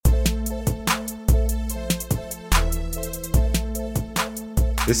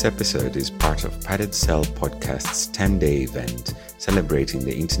This episode is part of Padded Cell Podcast's 10-day event celebrating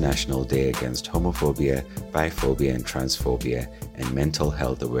the International Day Against Homophobia, Biphobia and Transphobia and Mental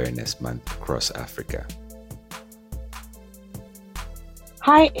Health Awareness Month across Africa.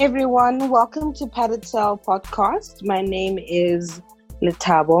 Hi everyone, welcome to Padded Cell Podcast. My name is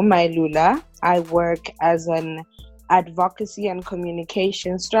Letabo Mailula. I work as an advocacy and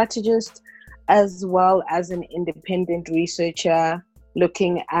communication strategist as well as an independent researcher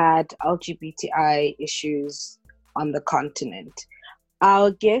looking at LGBTI issues on the continent.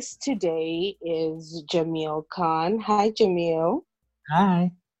 Our guest today is Jamil Khan. Hi, Jamil.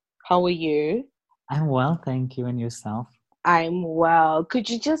 Hi. How are you? I'm well, thank you. And yourself? I'm well. Could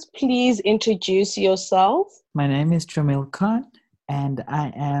you just please introduce yourself? My name is Jamil Khan, and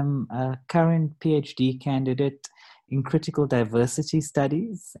I am a current PhD candidate in critical diversity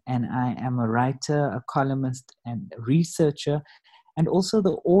studies, and I am a writer, a columnist, and a researcher, and also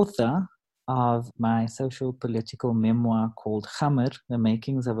the author of my social political memoir called Khamr, The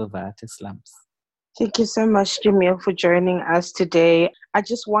Makings of a White Slums. Thank you so much, Jamil, for joining us today. I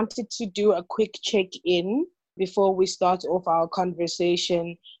just wanted to do a quick check-in before we start off our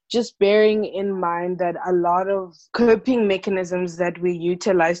conversation, just bearing in mind that a lot of coping mechanisms that we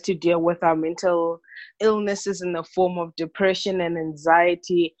utilize to deal with our mental illnesses in the form of depression and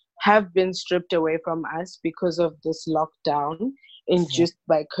anxiety have been stripped away from us because of this lockdown induced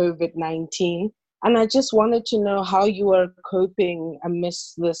by COVID-19. And I just wanted to know how you are coping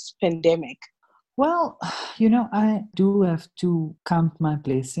amidst this pandemic. Well, I do have to count my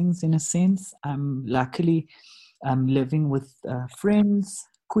blessings in a sense. I'm living with friends,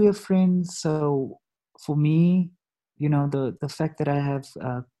 queer friends. So for me, the fact that I have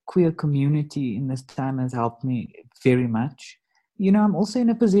a queer community in this time has helped me very much. I'm also in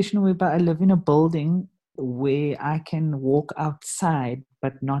a position whereby I live in a building where I can walk outside,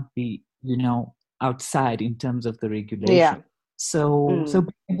 but not be, outside in terms of the regulation. Yeah. So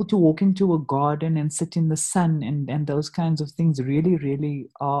being able to walk into a garden and sit in the sun and those kinds of things really, really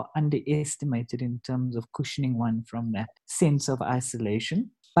are underestimated in terms of cushioning one from that sense of isolation.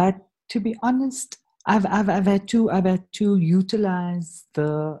 But to be honest, I've had to utilize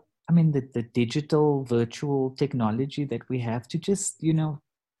the digital virtual technology that we have to just,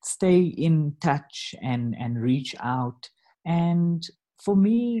 stay in touch and reach out. And for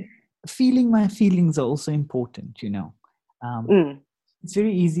me, feeling my feelings are also important, It's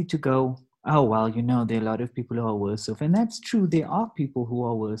very easy to go, oh, well, there are a lot of people who are worse off. And that's true. There are people who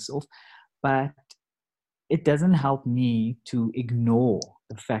are worse off. But it doesn't help me to ignore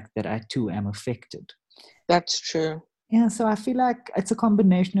the fact that I too am affected. That's true. Yeah, so I feel like it's a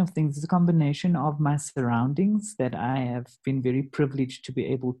combination of things. It's a combination of my surroundings that I have been very privileged to be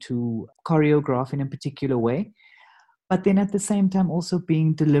able to choreograph in a particular way. But then at the same time, also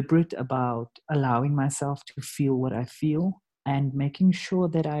being deliberate about allowing myself to feel what I feel and making sure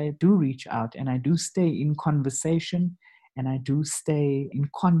that I do reach out and I do stay in conversation and I do stay in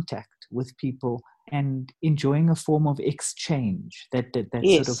contact with people and enjoying a form of exchange that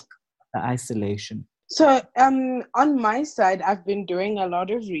Yes. Sort of the isolation. So on my side, I've been doing a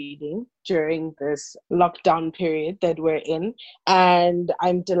lot of reading during this lockdown period that we're in. And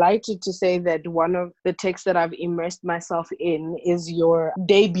I'm delighted to say that one of the texts that I've immersed myself in is your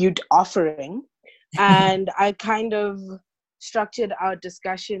debut offering. And I kind of structured our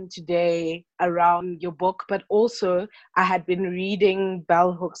discussion today around your book, but also I had been reading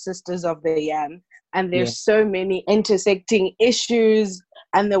Bell Hooks' Sisters of the Yam. And there's so many intersecting issues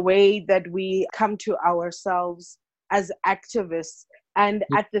and the way that we come to ourselves as activists. And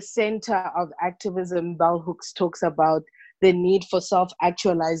at the center of activism, Bell Hooks talks about the need for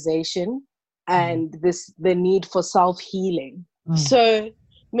self-actualization and the need for self-healing. So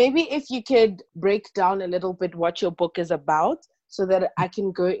maybe if you could break down a little bit what your book is about so that I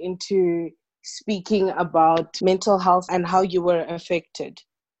can go into speaking about mental health and how you were affected.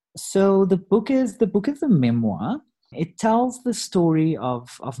 So the book is a memoir. It tells the story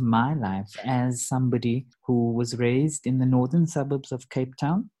of my life as somebody who was raised in the northern suburbs of Cape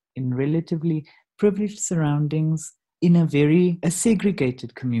Town in relatively privileged surroundings in a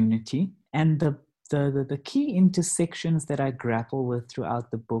segregated community. And the key intersections that I grapple with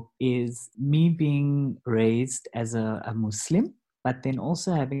throughout the book is me being raised as a Muslim, but then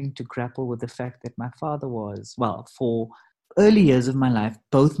also having to grapple with the fact that my father was, for early years of my life,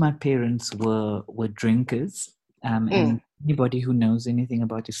 both my parents were drinkers. And anybody who knows anything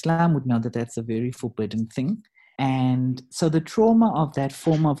about Islam would know that that's a very forbidden thing. And so the trauma of that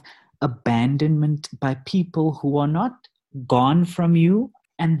form of abandonment by people who are not gone from you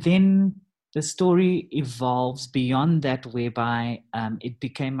and then the story evolves beyond that, whereby it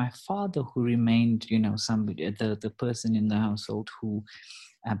became my father who remained, somebody, the person in the household who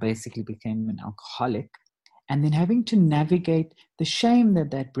basically became an alcoholic, and then having to navigate the shame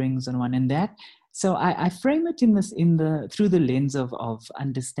that brings on one, and that. So I frame it through the lens of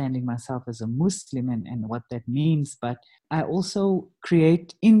understanding myself as a Muslim and what that means, but I also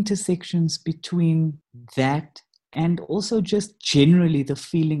create intersections between that and also just generally the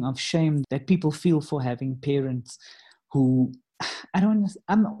feeling of shame that people feel for having parents who,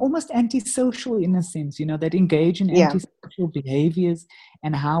 I'm almost antisocial in a sense, that engage in antisocial behaviors,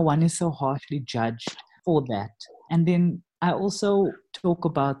 and how one is so harshly judged for that. And then I also talk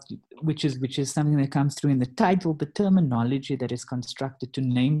about, which is something that comes through in the title, the terminology that is constructed to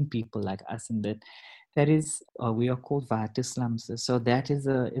name people like us, and that is, we are called Vatislamse. So that is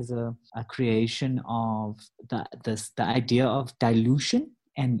a creation of the idea of dilution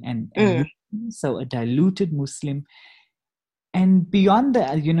and so a diluted Muslim. And beyond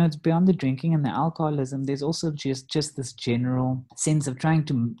the, it's beyond the drinking and the alcoholism, there's also just this general sense of trying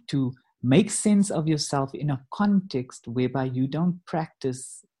to make sense of yourself in a context whereby you don't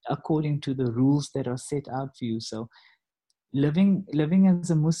practice according to the rules that are set out for you. So living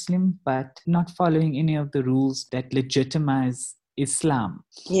as a Muslim, but not following any of the rules that legitimize Islam.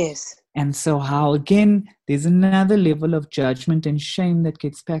 Yes. And so how, again, there's another level of judgment and shame that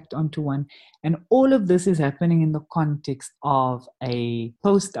gets packed onto one. And all of this is happening in the context of a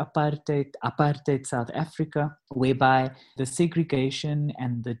post-apartheid South Africa, whereby the segregation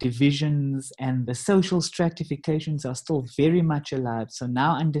and the divisions and the social stratifications are still very much alive. So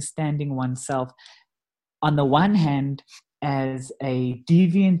now understanding oneself, on the one hand, as a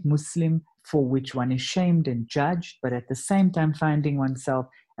deviant Muslim for which one is shamed and judged, but at the same time finding oneself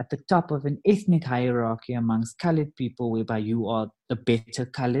at the top of an ethnic hierarchy amongst colored people, whereby you are the better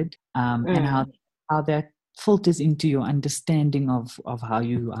colored, and how that filters into your understanding of how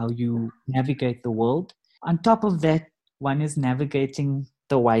you navigate the world. On top of that, one is navigating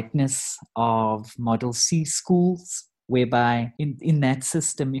the whiteness of Model C schools, whereby in that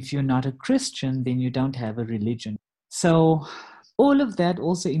system, if you're not a Christian, then you don't have a religion. So all of that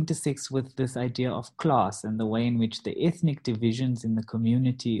also intersects with this idea of class and the way in which the ethnic divisions in the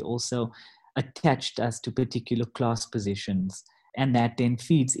community also attached us to particular class positions. And that then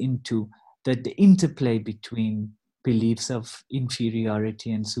feeds into the interplay between beliefs of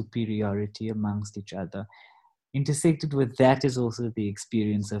inferiority and superiority amongst each other. Intersected with that is also the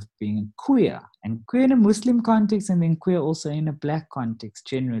experience of being queer, and queer in a Muslim context, and then queer also in a Black context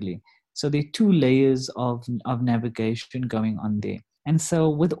generally. So there are two layers of navigation going on there. And so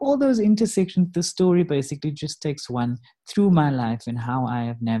with all those intersections, the story basically just takes one through my life and how I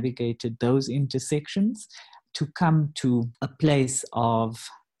have navigated those intersections to come to a place of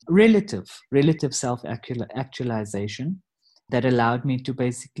relative self-actualization that allowed me to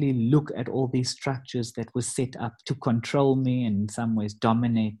basically look at all these structures that were set up to control me and in some ways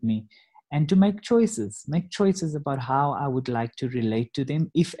dominate me, and to make choices about how I would like to relate to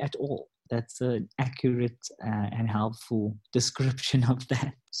them, if at all. That's an accurate and helpful description of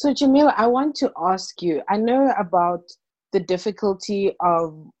that. So, Jamil, I want to ask you, I know about the difficulty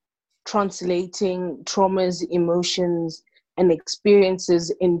of translating traumas, emotions, and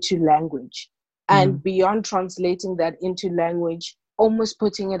experiences into language. And beyond translating that into language, almost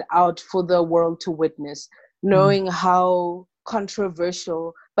putting it out for the world to witness, knowing how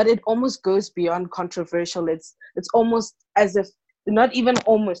controversial, but it almost goes beyond controversial. It's almost as if, not even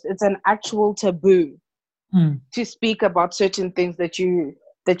almost, it's an actual taboo to speak about certain things that you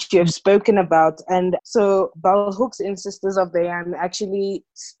have spoken about. And so Bell Hooks in Sisters of the Yam actually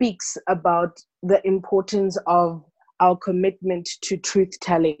speaks about the importance of our commitment to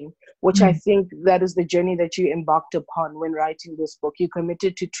truth-telling, which I think that is the journey that you embarked upon when writing this book. You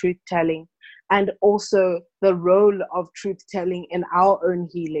committed to truth-telling, and also the role of truth-telling in our own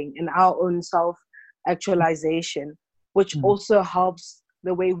healing, in our own self-actualization, which also helps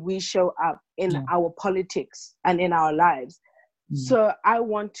the way we show up in our politics and in our lives. So I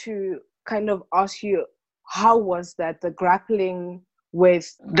want to kind of ask you, how was that, the grappling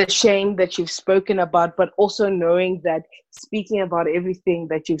with the shame that you've spoken about, but also knowing that speaking about everything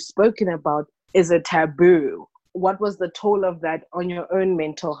that you've spoken about is a taboo? What was the toll of that on your own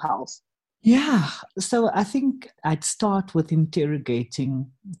mental health? Yeah, so I think I'd start with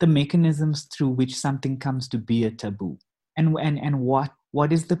interrogating the mechanisms through which something comes to be a taboo, and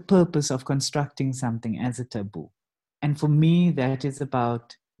what is the purpose of constructing something as a taboo. And for me, that is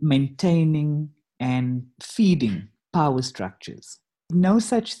about maintaining and feeding power structures. No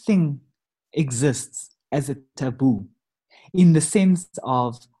such thing exists as a taboo in the sense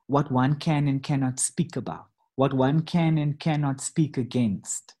of what one can and cannot speak about, what one can and cannot speak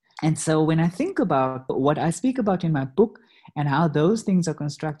against. And so when I think about what I speak about in my book and how those things are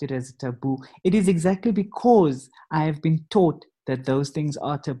constructed as a taboo, it is exactly because I have been taught that those things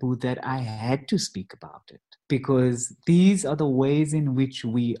are taboo that I had to speak about it, because these are the ways in which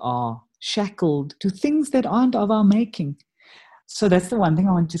we are shackled to things that aren't of our making. So that's the one thing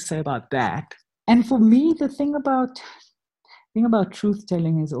I want to say about that. And for me, the thing about truth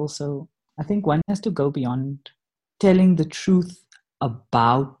telling is also, I think one has to go beyond telling the truth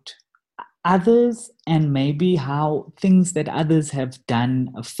about others and maybe how things that others have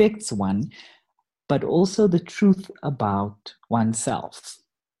done affects one, but also the truth about oneself.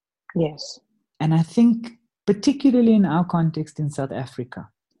 Yes. And I think particularly in our context in South Africa,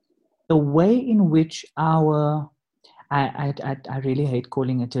 the way in which I really hate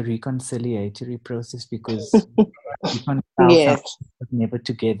calling it a reconciliatory process, because reconcile Yes. sounds never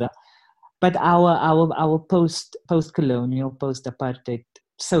together. But our post-colonial, post-apartheid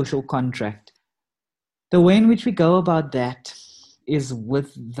social contract, the way in which we go about that is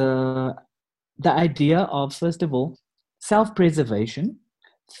with the idea of, first of all, self-preservation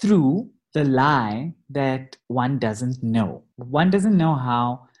through the lie that one doesn't know. One doesn't know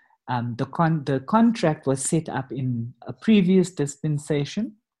how the contract was set up in a previous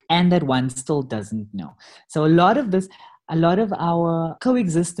dispensation, and that one still doesn't know. So a lot of our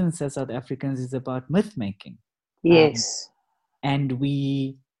coexistence as South Africans is about myth making. Yes. And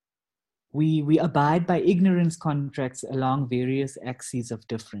we abide by ignorance contracts along various axes of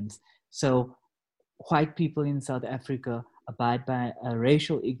difference. So white people in South Africa abide by a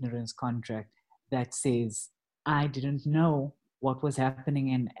racial ignorance contract that says, I didn't know what was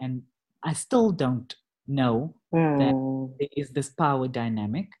happening, and I still don't know that there is this power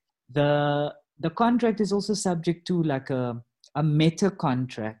dynamic. The contract is also subject to like a meta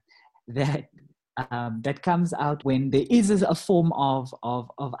contract that comes out when there is a form of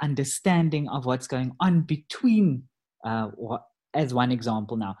understanding of what's going on between, as one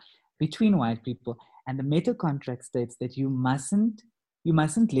example now, between white people. And the meta contract states that you mustn't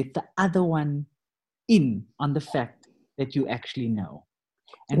let the other one in on the fact that you actually know.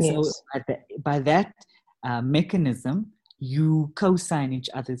 And Yes. so by that mechanism, you co-sign each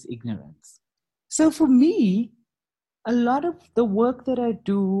other's ignorance. So for me, a lot of the work that I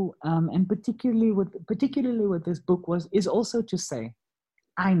do, and particularly with this book, is also to say,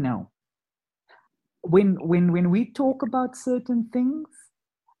 I know. When we talk about certain things,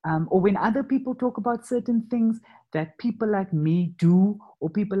 or when other people talk about certain things that people like me do, or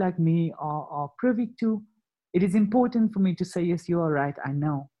people like me are privy to, it is important for me to say, yes, you are right. I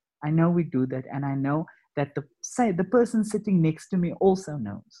know we do that, and I know that the person sitting next to me also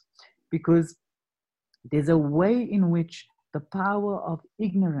knows, because there's a way in which the power of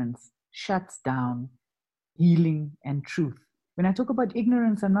ignorance shuts down healing and truth. When I talk about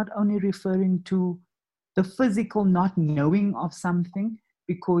ignorance, I'm not only referring to the physical not knowing of something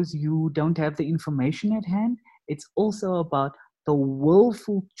because you don't have the information at hand. It's also about the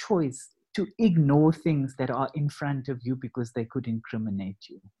willful choice to ignore things that are in front of you because they could incriminate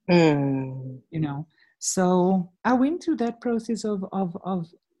you. You know, so I went through that process of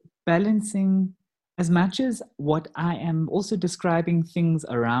balancing, as much as what I am also describing things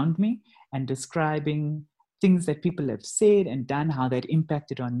around me and describing things that people have said and done, how that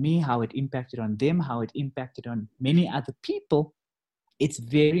impacted on me, how it impacted on them, how it impacted on many other people. It's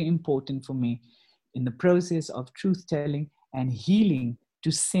very important for me in the process of truth-telling and healing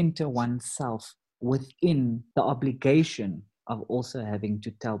to center oneself within the obligation of also having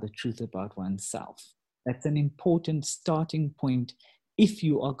to tell the truth about oneself. That's an important starting point if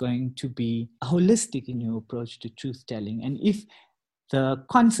you are going to be holistic in your approach to truth-telling, and if the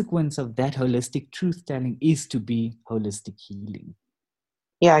consequence of that holistic truth-telling is to be holistic healing.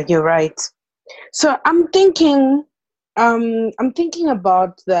 Yeah, you're right. So I'm thinking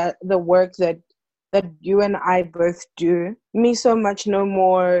about the work that you and I both do. Me so much no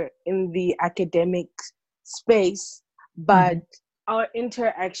more in the academic space, but our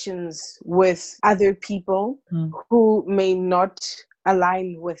interactions with other people who may not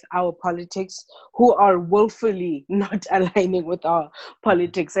align with our politics, who are willfully not aligning with our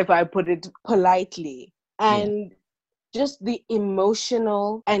politics, if I put it politely. And just the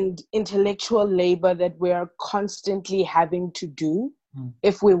emotional and intellectual labor that we are constantly having to do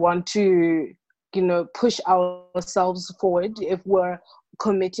if we want to, push ourselves forward, if we're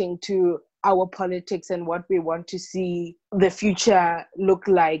committing to our politics and what we want to see the future look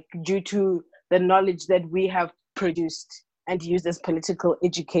like due to the knowledge that we have produced and used as political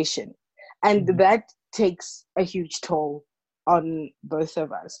education. And that takes a huge toll on both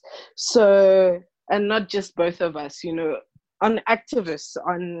of us. So, and not just both of us, on activists,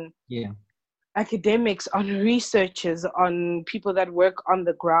 on academics, on researchers, on people that work on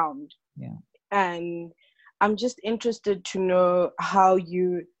the ground. Yeah. And I'm just interested to know how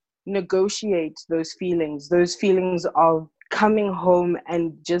you negotiate those feelings of coming home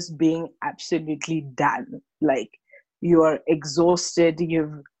and just being absolutely done. Like, you're exhausted,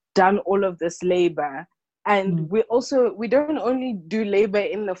 you've done all of this labor. And we don't only do labor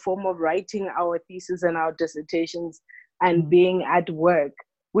in the form of writing our thesis and our dissertations and being at work.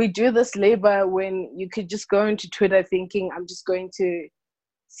 We do this labor when you could just go into Twitter thinking, I'm just going to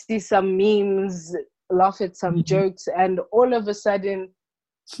see some memes, laugh at some jokes, and all of a sudden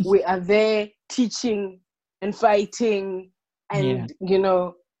we are there teaching and fighting and,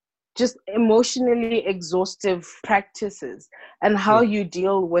 just emotionally exhaustive practices, and how you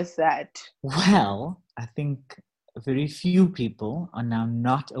deal with that. Well, I think very few people are now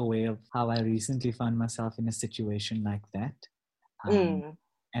not aware of how I recently found myself in a situation like that,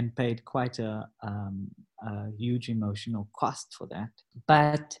 and paid quite a huge emotional cost for that.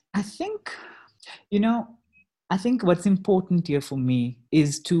 But I think, I think what's important here for me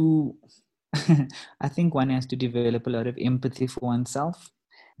is to, I think one has to develop a lot of empathy for oneself,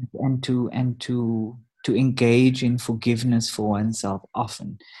 and to engage in forgiveness for oneself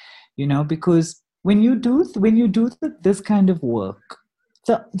often, because when you do this kind of work,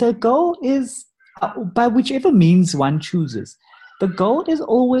 the goal is, by whichever means one chooses, the goal is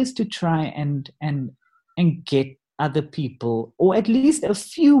always to try and get other people, or at least a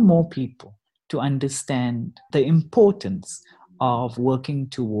few more people, to understand the importance of working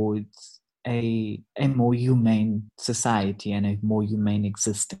towards a more humane society and a more humane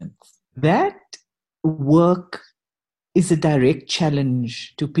existence. That work is a direct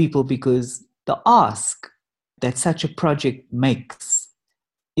challenge to people, because the ask that such a project makes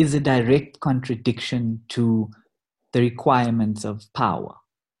is a direct contradiction to the requirements of power.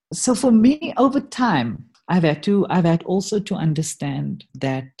 So for me, over time, I've had also to understand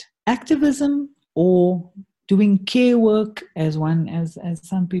that activism, or doing care work, as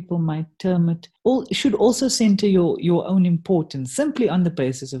some people might term it, should also center your own importance, simply on the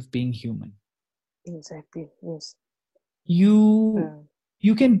basis of being human. Exactly. Yes.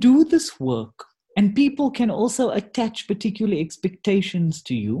 You can do this work, and people can also attach particular expectations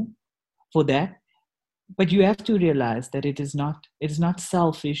to you for that. But you have to realize that it is not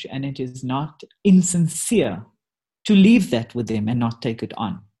selfish, and it is not insincere to leave that with them and not take it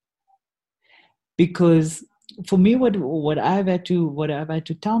on. Because for me, what I've had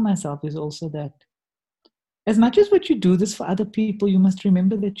to tell myself is also that, as much as what you do this for other people, you must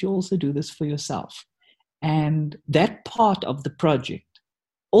remember that you also do this for yourself. And that part of the project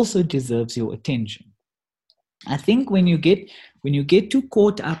also deserves your attention. I think when you get too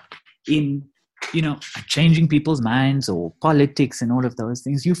caught up in, changing people's minds or politics and all of those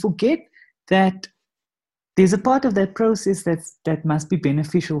things, you forget that there's a part of that process that must be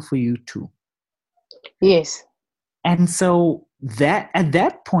beneficial for you too. Yes. And so that at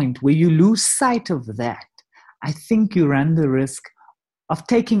that point where you lose sight of that, I think you run the risk of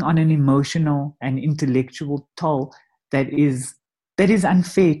taking on an emotional and intellectual toll that is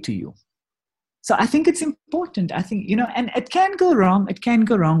unfair to you. So I think it's important. I think, and it can go wrong. It can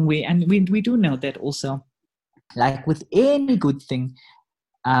go wrong way. And we do know that also, like with any good thing,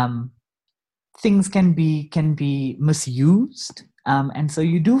 things can be misused. And so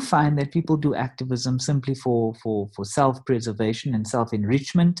you do find that people do activism simply for self-preservation and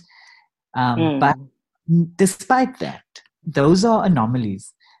self-enrichment. But despite that, those are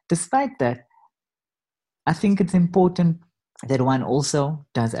anomalies. Despite that, I think it's important that one also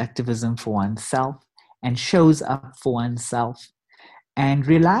does activism for oneself and shows up for oneself and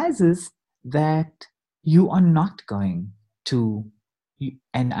realizes that you are not going to,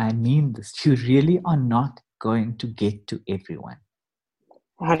 and I mean this, you really are not going to get to everyone.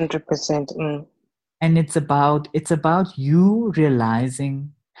 100%. And it's about you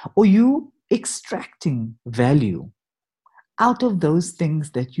realizing, or you extracting value out of those things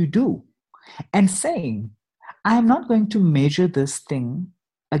that you do, and saying, I'm not going to measure this thing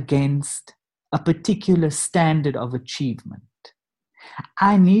against a particular standard of achievement.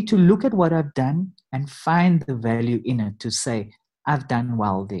 I need to look at what I've done and find the value in it, to say, I've done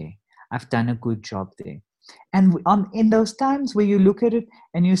well there. I've done a good job there. And in those times where you look at it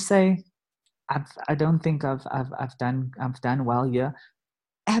and you say, I don't think I've done well here,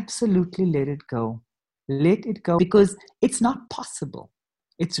 absolutely let it go. Let it go, because it's not possible.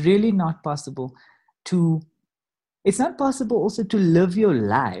 It's really not possible it's not possible also to live your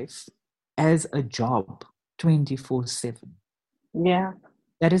life as a job 24/7. Yeah.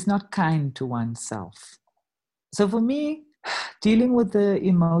 That is not kind to oneself. So for me, dealing with the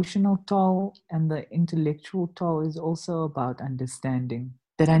emotional toll and the intellectual toll is also about understanding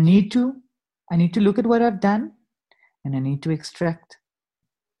that I need to look at what I've done, and I need to extract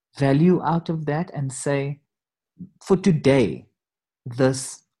value out of that and say, for today,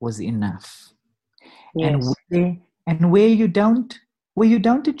 this was enough. Yes. And where you don't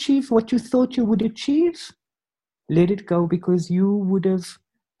achieve what you thought you would achieve, let it go, because you would have.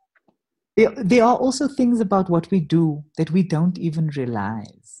 There are also things about what we do that we don't even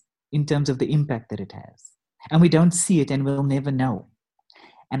realize in terms of the impact that it has. And we don't see it, and we'll never know.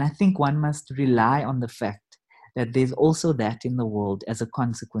 And I think one must rely on the fact that there's also that in the world as a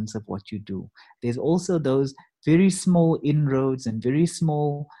consequence of what you do. There's also those very small inroads and very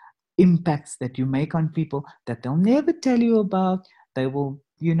small impacts that you make on people that they'll never tell you about.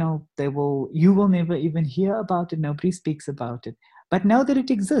 You will never even hear about it. Nobody speaks about it. But know that it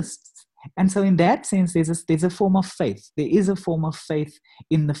exists. And so in that sense, there's a form of faith. There is a form of faith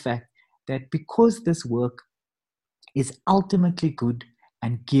in the fact that because this work is ultimately good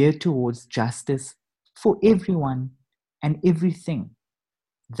and geared towards justice for everyone and everything,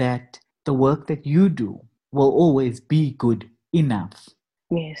 that the work that you do will always be good enough.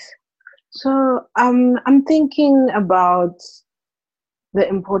 Yes. So I'm thinking about the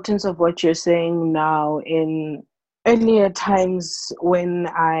importance of what you're saying now. In earlier times when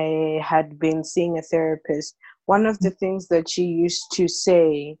I had been seeing a therapist, one of the things that she used to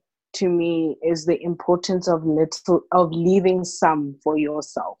say to me is the importance of leaving some for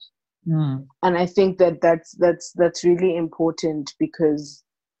yourself. Mm. And I think that's really important, because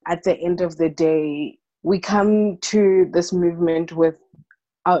at the end of the day, we come to this movement with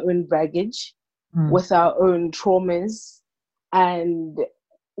our own baggage, with our own traumas, and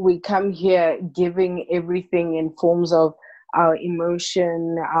we come here giving everything in forms of our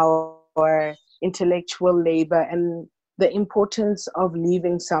emotion, our intellectual labor, and the importance of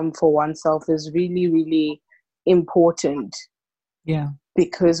leaving some for oneself is really, really important. Yeah.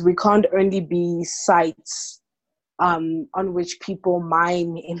 Because we can't only be sites on which people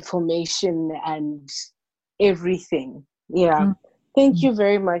mine information and everything. Yeah. Thank you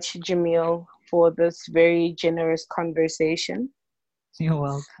very much, Jamil, for this very generous conversation. You're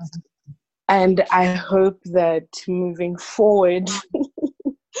welcome. And I hope that moving forward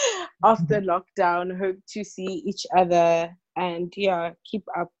after lockdown, hope to see each other and keep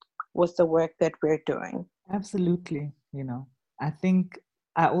up with the work that we're doing. Absolutely. I think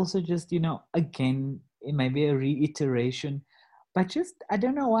I also just, again, it may be a reiteration, but just, I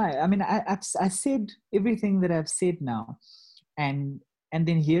don't know why. I mean, I said everything that I've said now, and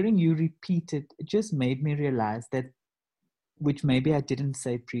then hearing you repeat it, it just made me realize that, which maybe I didn't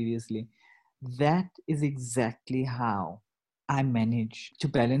say previously, that is exactly how I manage to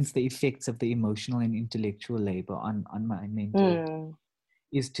balance the effects of the emotional and intellectual labor on my mental health,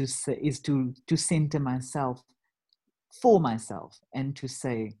 is to center myself for myself and to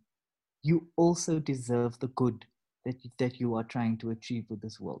say, you also deserve the good that you are trying to achieve with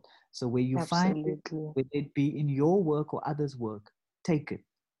this world. So where you find it, whether it be in your work or others' work, take it,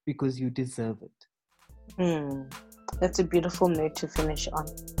 because you deserve it. That's a beautiful note to finish on.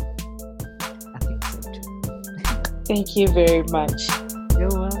 I think so too. Thank you very much. You're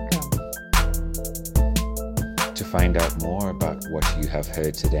welcome. To find out more about what you have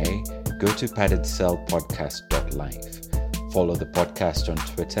heard today, go to paddedcellpodcast.live. Follow the podcast on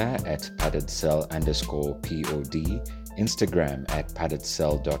Twitter at paddedcell_pod, Instagram at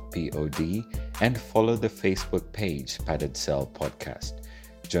paddedcell.pod, and follow the Facebook page Padded Cell Podcast.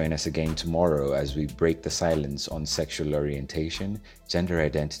 Join us again tomorrow as we break the silence on sexual orientation, gender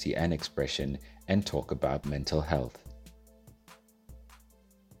identity and expression, and talk about mental health.